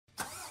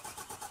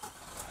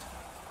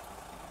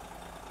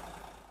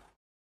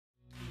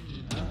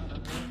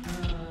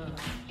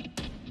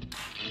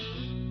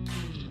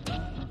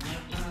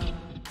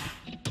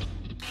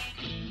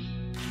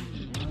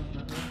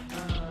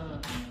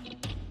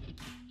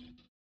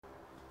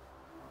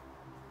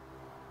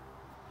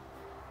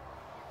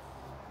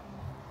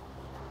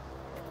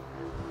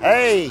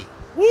Hey,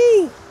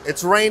 woo!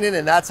 It's raining,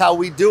 and that's how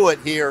we do it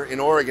here in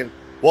Oregon.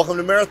 Welcome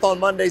to Marathon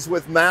Mondays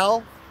with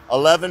Mal,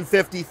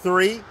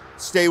 11:53.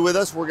 Stay with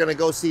us. We're going to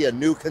go see a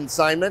new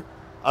consignment.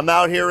 I'm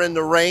out here in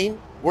the rain.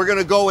 We're going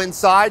to go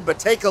inside, but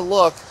take a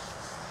look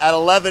at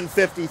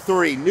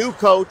 11:53. New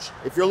coach.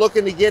 If you're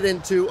looking to get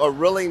into a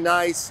really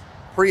nice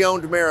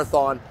pre-owned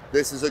marathon,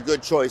 this is a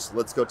good choice.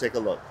 Let's go take a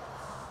look.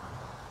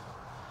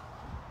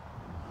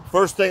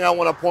 First thing I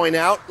want to point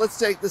out, let's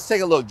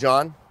take a look,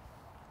 John.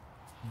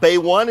 Bay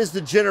 1 is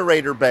the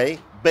generator bay.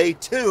 Bay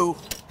 2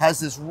 has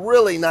this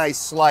really nice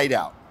slide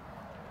out.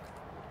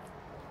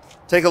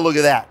 Take a look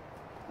at that.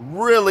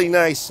 Really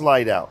nice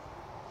slide out.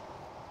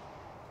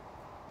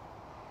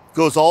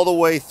 Goes all the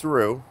way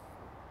through.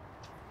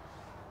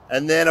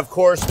 And then, of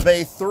course,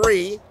 Bay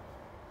 3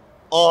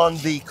 on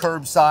the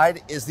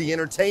curbside is the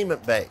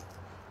entertainment bay.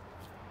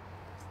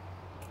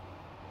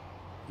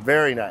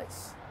 Very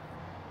nice.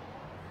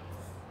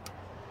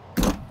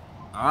 All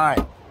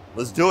right,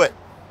 let's do it.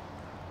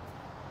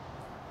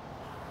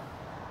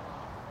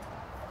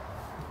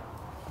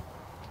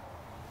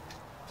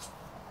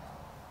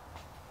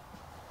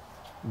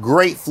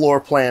 Great floor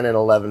plan in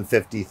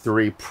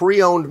 11:53.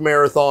 Pre-owned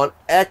Marathon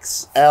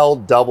XL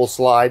double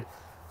slide.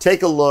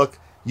 Take a look.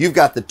 You've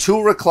got the 2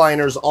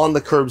 recliners on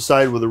the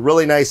curbside with a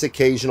really nice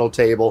occasional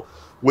table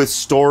with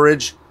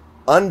storage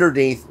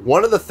underneath.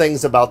 One of the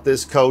things about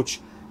this coach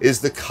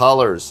is the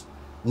colors.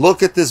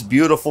 Look at this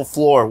beautiful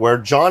floor. Where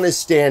John is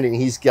standing,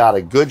 he's got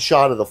a good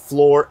shot of the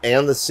floor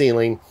and the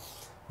ceiling.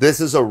 This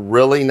is a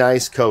really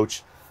nice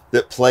coach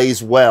that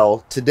plays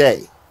well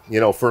today. You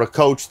know, for a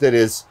coach that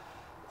is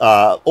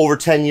over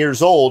 10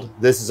 years old,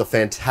 this is a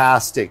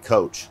fantastic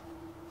coach.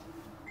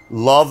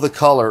 Love the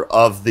color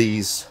of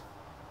these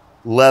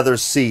leather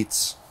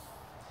seats.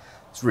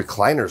 These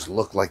recliners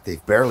look like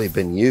they've barely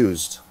been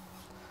used.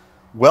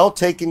 Well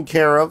taken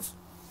care of.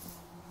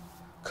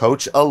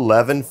 Coach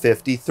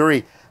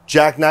 11:53.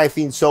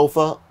 Jackknifing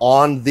sofa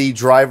on the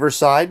driver's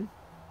side.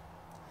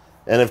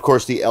 And of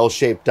course the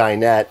L-shaped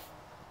dinette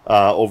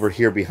over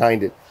here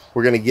behind it.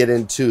 We're going to get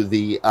into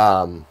the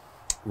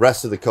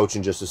rest of the coach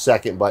in just a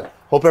second, but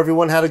hope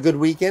everyone had a good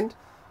weekend.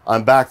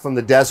 I'm back from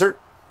the desert,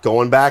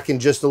 going back in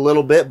just a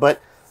little bit,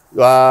 but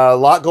a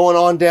lot going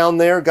on down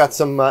there. Got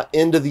some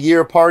end of the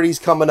year parties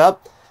coming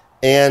up,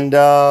 and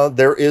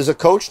there is a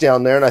coach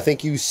down there, and I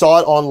think you saw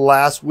it on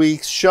last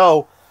week's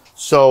show.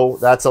 So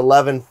that's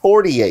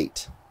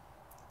 11:48,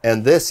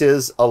 and this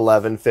is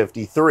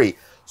 11:53.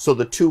 So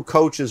the 2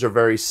 coaches are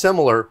very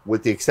similar,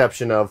 with the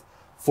exception of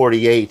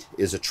 48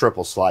 is a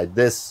triple slide.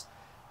 This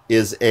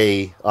is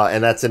a,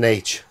 and that's an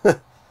H.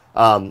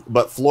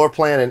 But floor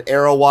plan and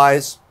arrow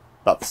wise,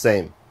 about the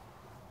same.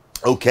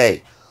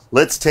 Okay,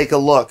 let's take a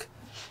look.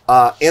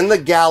 In the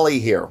galley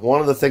here, one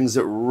of the things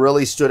that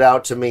really stood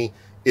out to me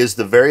is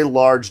the very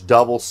large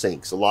double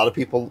sinks. A lot of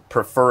people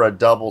prefer a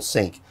double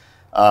sink.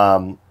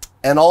 And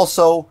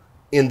also,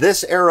 in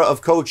this era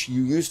of coach,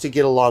 you used to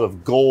get a lot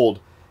of gold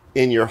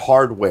in your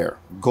hardware,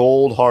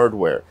 gold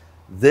hardware.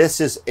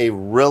 This is a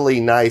really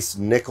nice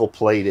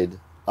nickel-plated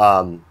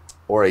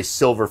or a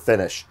silver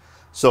finish.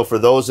 So for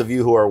those of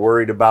you who are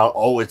worried about,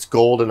 oh, it's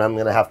gold and I'm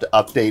going to have to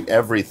update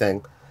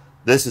everything,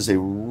 this is a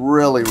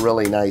really,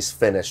 really nice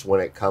finish when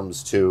it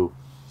comes to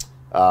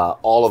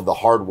all of the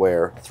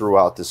hardware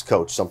throughout this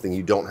coach. Something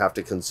you don't have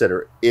to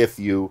consider if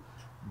you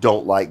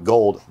don't like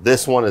gold.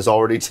 This one is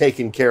already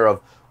taken care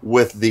of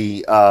with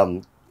the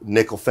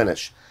nickel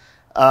finish.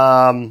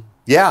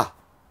 Yeah,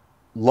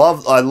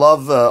 I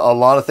love a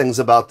lot of things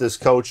about this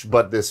coach,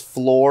 but this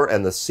floor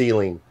and the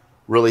ceiling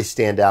really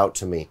stand out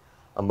to me.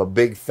 I'm a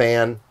big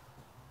fan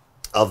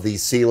of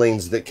these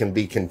ceilings that can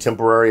be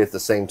contemporary at the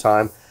same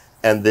time,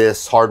 and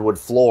this hardwood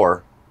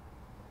floor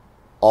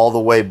all the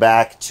way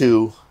back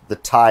to the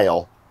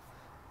tile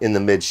in the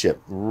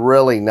midship.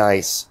 Really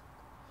nice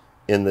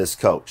in this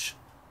coach.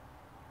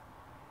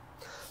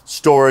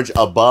 Storage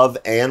above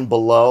and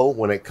below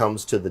when it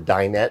comes to the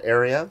dinette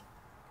area,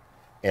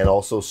 and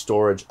also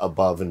storage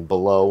above and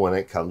below when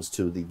it comes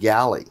to the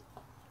galley.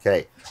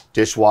 Okay,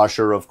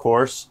 dishwasher, of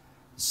course,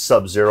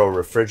 Sub-Zero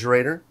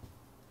refrigerator.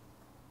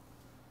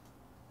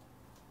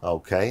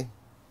 Okay,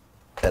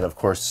 and of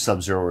course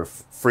Sub-Zero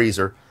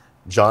freezer.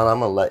 John,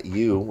 I'm gonna let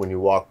you, when you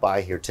walk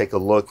by here, take a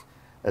look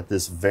at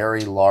this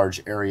very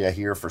large area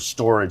here for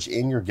storage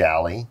in your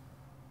galley.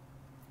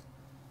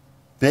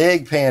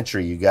 Big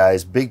pantry, you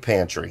guys, big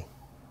pantry.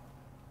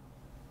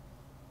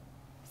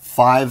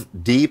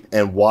 5 deep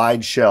and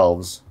wide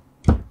shelves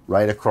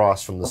right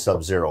across from the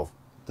Sub-Zero.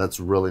 That's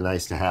really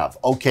nice to have.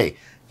 Okay,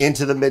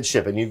 into the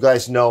midship, and you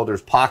guys know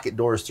there's pocket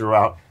doors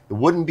throughout. It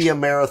wouldn't be a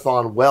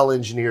marathon well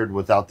engineered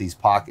without these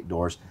pocket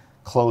doors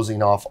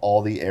closing off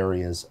all the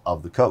areas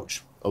of the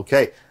coach.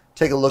 Okay,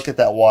 take a look at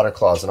that water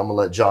closet. I'm gonna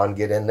let John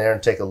get in there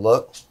and take a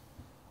look.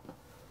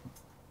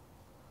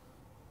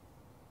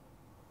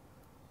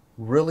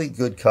 Really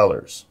good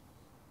colors.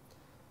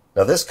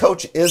 Now this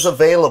coach is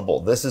available.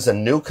 This is a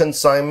new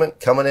consignment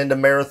coming into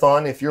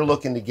marathon. If you're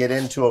looking to get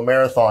into a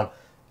marathon,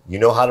 you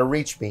know how to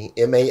reach me,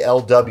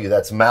 MALW.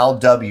 That's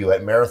MalW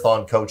at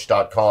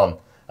marathoncoach.com.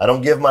 I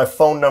don't give my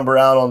phone number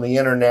out on the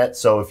internet,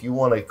 so if you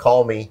want to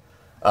call me,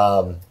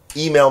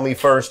 email me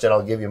first and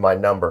I'll give you my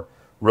number.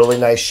 Really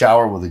nice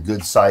shower with a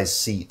good size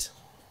seat.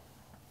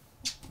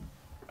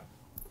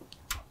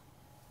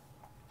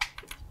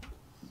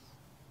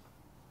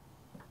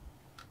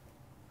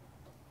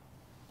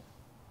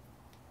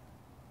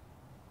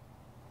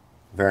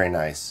 Very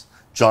nice.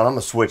 John, I'm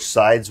going to switch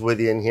sides with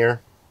you in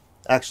here.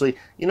 Actually,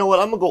 you know what?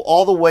 I'm going to go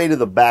all the way to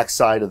the back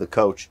side of the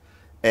coach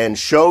and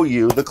show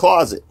you the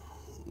closet.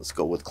 Let's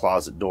go with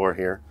closet door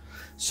here.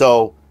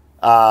 So,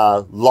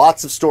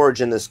 lots of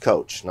storage in this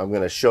coach. And I'm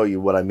going to show you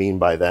what I mean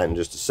by that in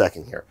just a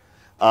second here.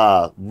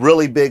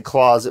 Really big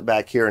closet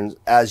back here. And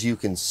as you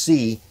can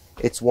see,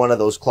 it's one of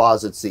those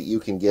closets that you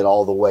can get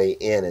all the way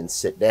in and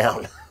sit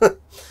down.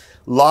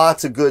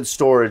 Lots of good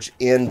storage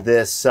in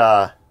this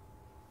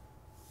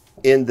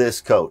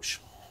coach.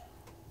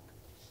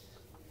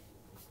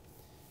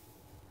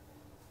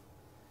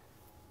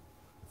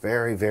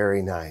 Very,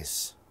 very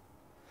nice.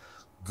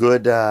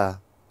 Good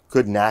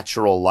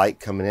natural light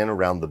coming in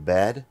around the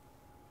bed.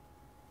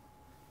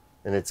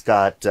 And it's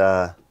got,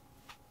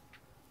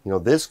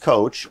 this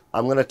coach,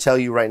 I'm going to tell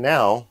you right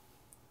now,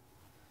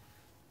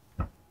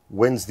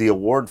 wins the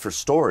award for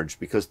storage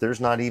because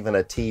there's not even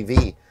a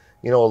TV.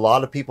 A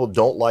lot of people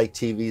don't like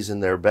TVs in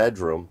their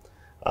bedroom.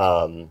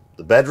 The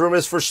bedroom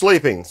is for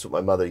sleeping. That's what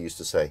my mother used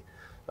to say.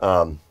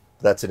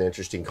 That's an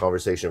interesting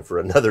conversation for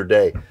another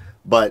day.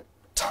 But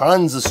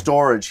tons of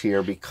storage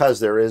here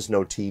because there is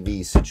no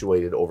TV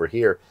situated over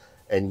here.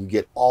 And you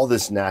get all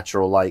this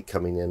natural light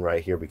coming in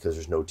right here because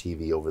there's no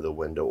TV over the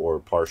window or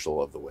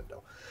partial of the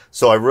window.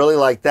 So I really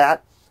like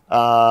that.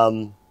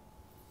 Yeah,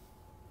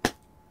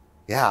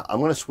 I'm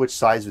going to switch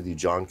sides with you,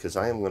 John, because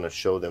I am going to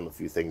show them a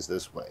few things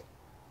this way.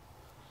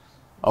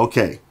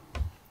 Okay.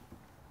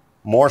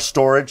 More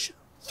storage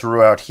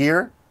throughout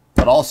here,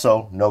 but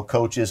also no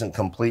coach isn't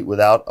complete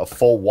without a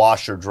full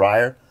washer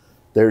dryer.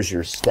 There's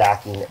your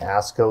stacking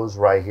Ascos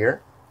right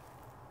here.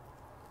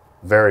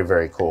 Very,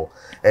 very cool.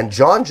 And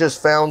John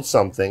just found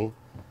something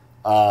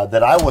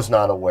that I was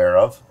not aware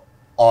of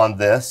on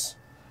this.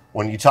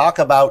 When you talk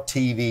about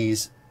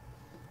TVs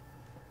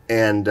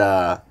and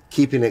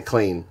keeping it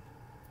clean,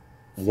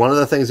 one of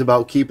the things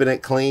about keeping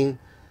it clean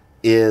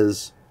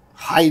is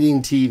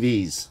hiding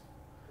TVs.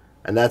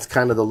 And that's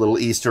kind of the little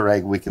Easter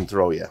egg we can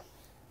throw you.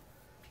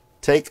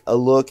 Take a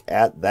look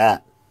at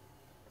that.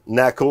 Isn't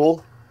that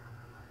cool?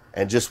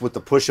 And just with the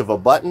push of a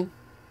button,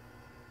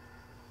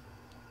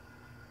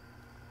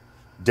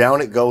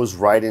 down it goes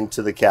right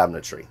into the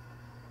cabinetry.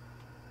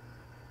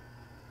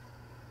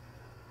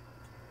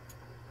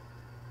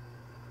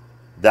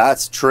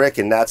 That's trick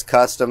and that's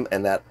custom,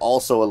 and that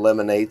also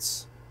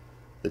eliminates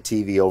the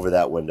TV over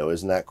that window.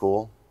 Isn't that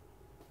cool?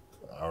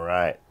 All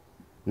right.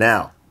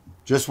 Now,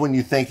 just when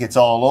you think it's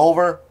all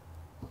over,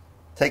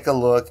 take a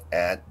look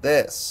at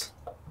this.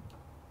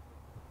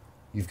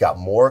 You've got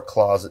more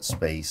closet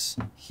space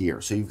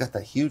here. So you've got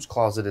that huge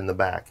closet in the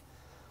back,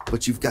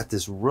 but you've got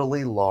this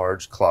really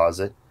large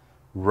closet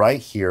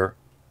right here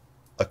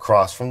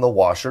across from the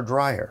washer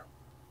dryer.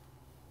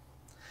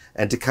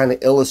 And to kind of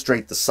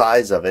illustrate the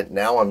size of it,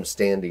 now I'm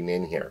standing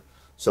in here.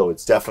 So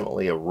it's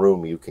definitely a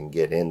room you can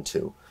get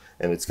into.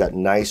 And it's got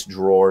nice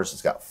drawers.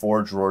 It's got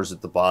 4 drawers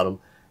at the bottom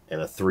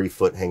and a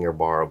 3-foot hanger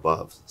bar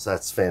above. So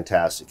that's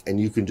fantastic. And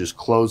you can just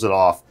close it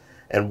off.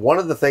 And one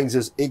of the things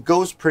is it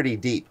goes pretty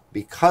deep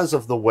because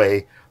of the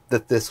way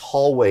that this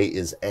hallway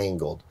is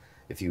angled.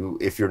 If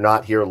you're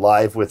not here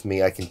live with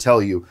me, I can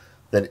tell you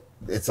that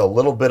it's a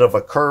little bit of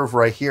a curve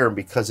right here, and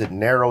because it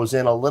narrows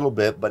in a little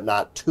bit, but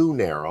not too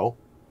narrow,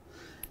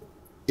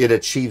 it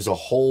achieves a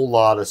whole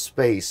lot of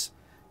space.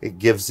 It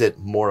gives it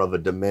more of a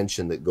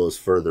dimension that goes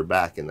further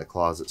back in the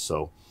closet.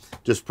 So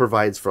just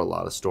provides for a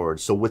lot of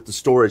storage. So with the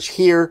storage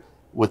here,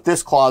 with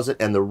this closet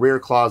and the rear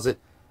closet,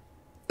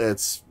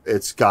 it's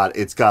got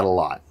a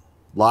lot.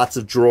 Lots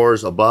of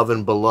drawers above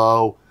and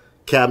below,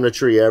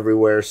 cabinetry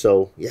everywhere.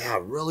 So yeah,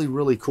 really,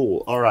 really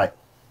cool. All right.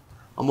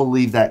 I'm going to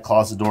leave that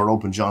closet door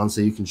open, John,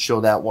 so you can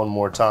show that one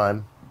more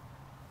time.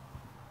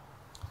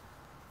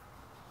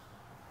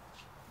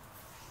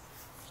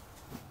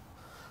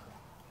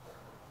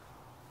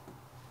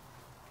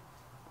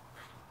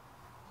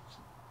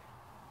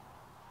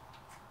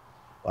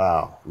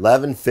 Wow,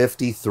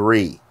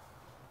 1153.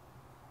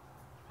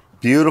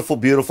 Beautiful,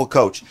 beautiful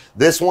coach.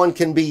 This one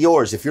can be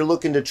yours. If you're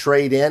looking to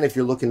trade in, if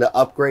you're looking to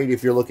upgrade,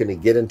 if you're looking to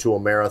get into a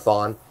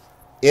marathon,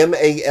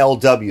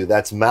 MALW,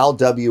 that's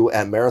MalW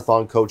at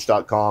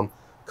marathoncoach.com.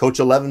 Coach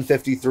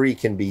 1153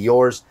 can be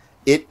yours.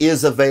 It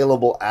is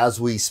available as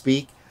we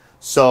speak.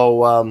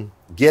 So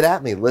get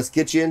at me. Let's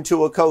get you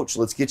into a coach.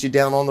 Let's get you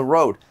down on the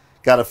road.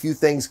 Got a few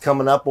things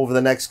coming up over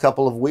the next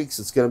couple of weeks.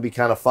 It's going to be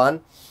kind of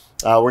fun.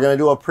 We're going to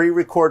do a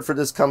pre-record for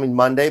this coming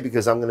Monday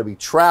because I'm going to be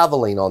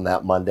traveling on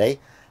that Monday.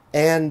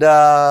 And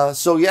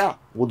so, yeah,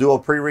 we'll do a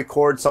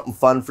pre-record, something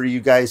fun for you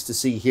guys to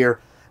see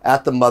here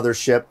at the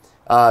mothership.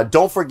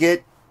 Don't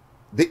forget,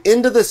 the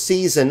end of the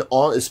season,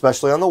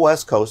 especially on the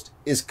West Coast,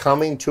 is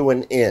coming to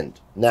an end.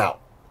 Now,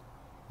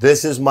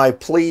 this is my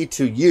plea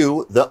to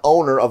you, the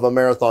owner of a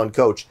Marathon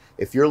Coach.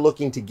 if you're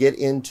looking to get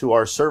into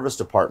our service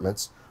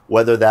departments,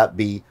 whether that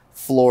be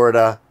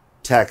Florida,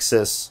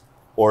 Texas,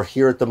 or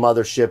here at the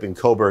mothership in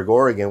Coburg,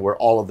 Oregon, where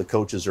all of the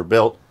coaches are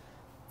built,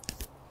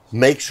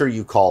 make sure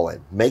you call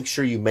in. Make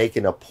sure you make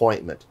an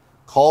appointment.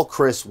 Call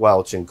Chris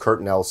Welch and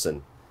Kurt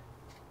Nelson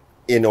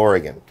in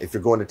Oregon. If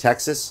you're going to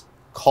Texas,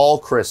 call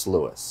Chris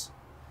Lewis.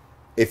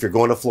 If you're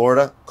going to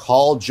Florida,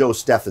 call Joe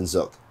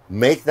Steffenzook.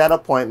 Make that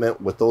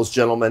appointment with those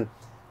gentlemen,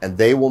 and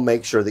they will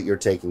make sure that you're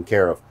taken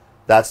care of.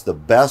 That's the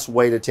best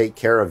way to take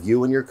care of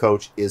you and your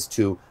coach, is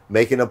to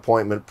make an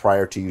appointment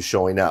prior to you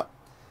showing up.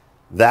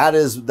 That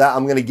is that.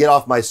 I'm going to get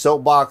off my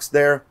soapbox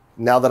there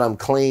now that I'm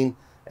clean,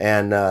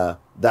 and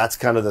that's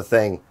kind of the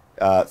thing.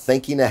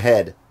 Thinking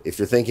ahead. If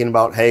you're thinking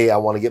about, hey, I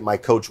want to get my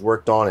coach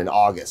worked on in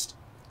August,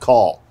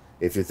 call.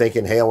 If you're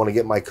thinking, hey, I want to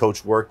get my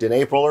coach worked in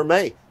April or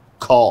May,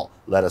 call.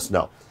 Let us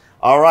know.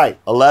 All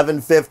right,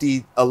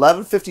 11:53,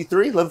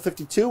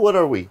 11:52. What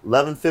are we?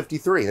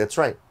 11:53. That's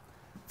right.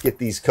 Get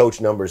these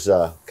coach numbers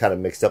kind of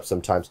mixed up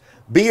sometimes.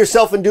 Be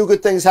yourself and do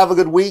good things. Have a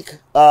good week.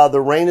 The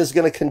rain is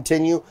going to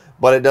continue,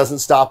 but it doesn't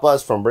stop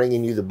us from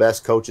bringing you the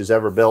best coaches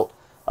ever built,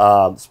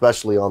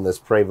 especially on this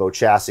Prevost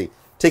chassis.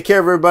 Take care,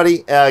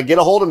 everybody. Get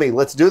a hold of me.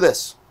 Let's do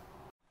this.